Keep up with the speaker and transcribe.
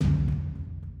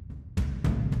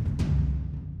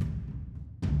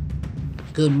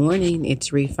Good morning.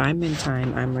 It's refinement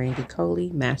time. I'm Randy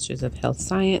Coley, Master's of Health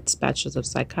Science, Bachelor's of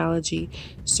Psychology,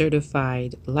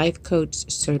 Certified Life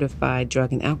Coach, Certified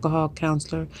Drug and Alcohol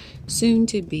Counselor, soon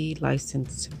to be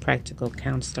licensed practical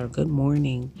counselor. Good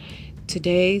morning.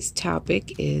 Today's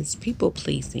topic is people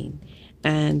pleasing,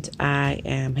 and I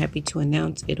am happy to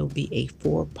announce it'll be a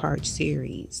 4-part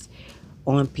series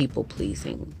on people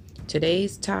pleasing.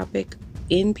 Today's topic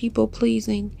in people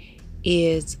pleasing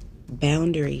is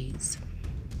boundaries.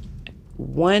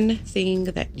 One thing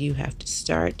that you have to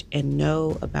start and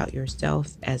know about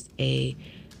yourself as a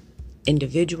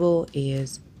individual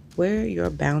is where your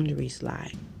boundaries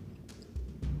lie.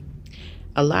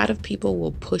 A lot of people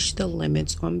will push the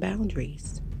limits on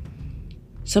boundaries.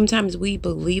 Sometimes we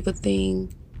believe a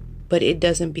thing, but it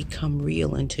doesn't become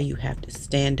real until you have to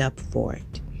stand up for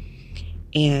it.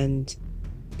 And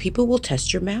people will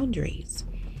test your boundaries.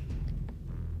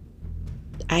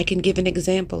 I can give an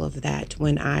example of that.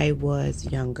 When I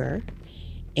was younger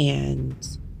and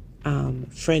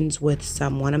friends with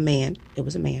someone, a man, it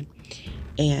was a man,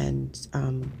 and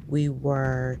we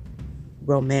were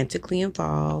romantically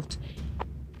involved.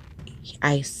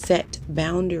 I set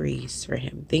boundaries for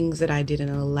him, things that I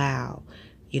didn't allow.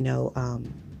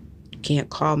 Can't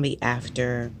call me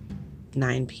after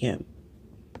 9 p.m.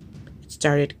 It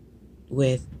started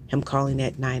with him calling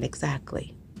at 9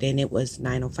 exactly. Then it was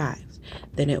 9:05.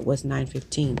 Then it was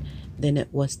 9:15. Then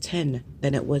it was 10.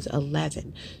 Then it was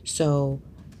 11. So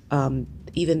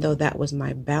even though that was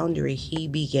my boundary, he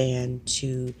began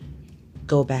to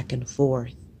go back and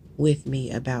forth with me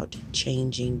about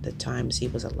changing the times he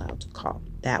was allowed to call.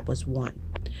 That was one.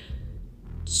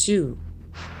 Two,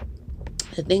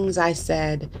 the things I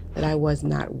said that I was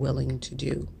not willing to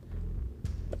do.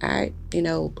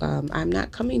 I'm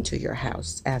not coming to your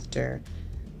house after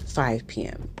 5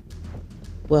 p.m.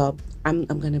 Well, I'm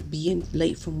going to be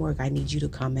late from work. I need you to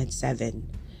come at 7.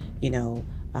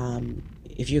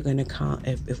 If you're going to come,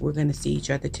 if we're going to see each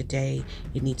other today,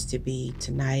 it needs to be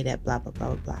tonight at blah, blah,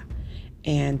 blah, blah, blah.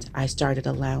 And I started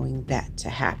allowing that to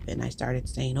happen. I started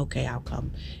saying, okay, I'll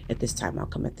come at this time. I'll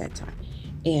come at that time.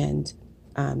 And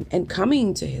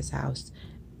coming to his house,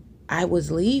 I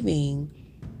was leaving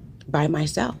by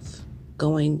myself,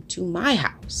 going to my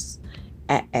house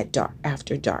at dark,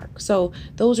 after dark. So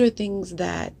those are things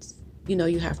that,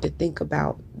 you have to think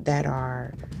about that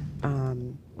are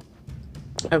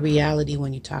a reality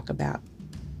when you talk about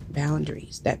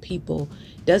boundaries, that people,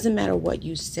 doesn't matter what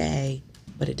you say,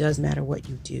 but it does matter what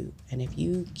you do. And if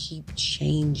you keep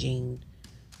changing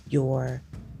your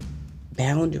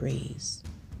boundaries,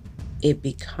 it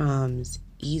becomes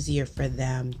easier for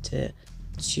them to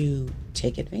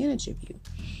take advantage of you.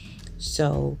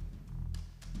 So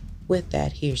with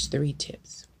that, here's 3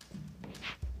 tips.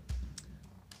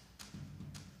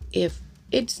 If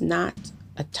it's not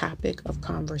a topic of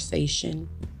conversation,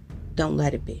 don't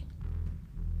let it be.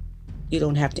 You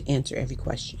don't have to answer every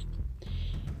question.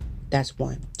 That's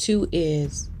 1. 2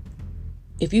 is,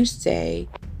 if you say,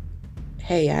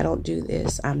 hey, I don't do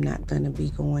this, I'm not going to be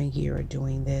going here or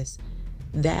doing this,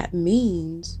 that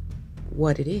means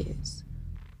what it is.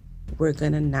 We're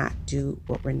going to not do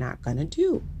what we're not going to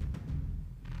do.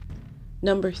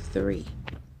 Number 3,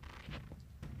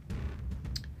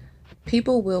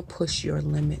 people will push your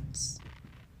limits.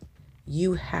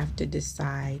 You have to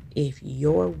decide if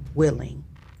you're willing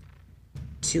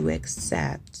to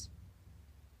accept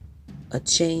a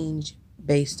change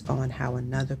based on how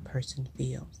another person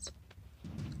feels.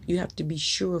 You have to be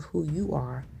sure of who you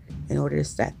are in order to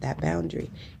set that boundary.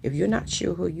 If you're not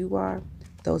sure who you are,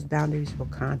 those boundaries will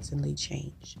constantly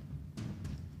change.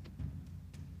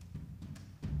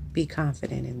 Be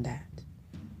confident in that.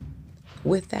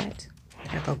 With that,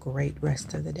 have a great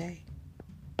rest of the day.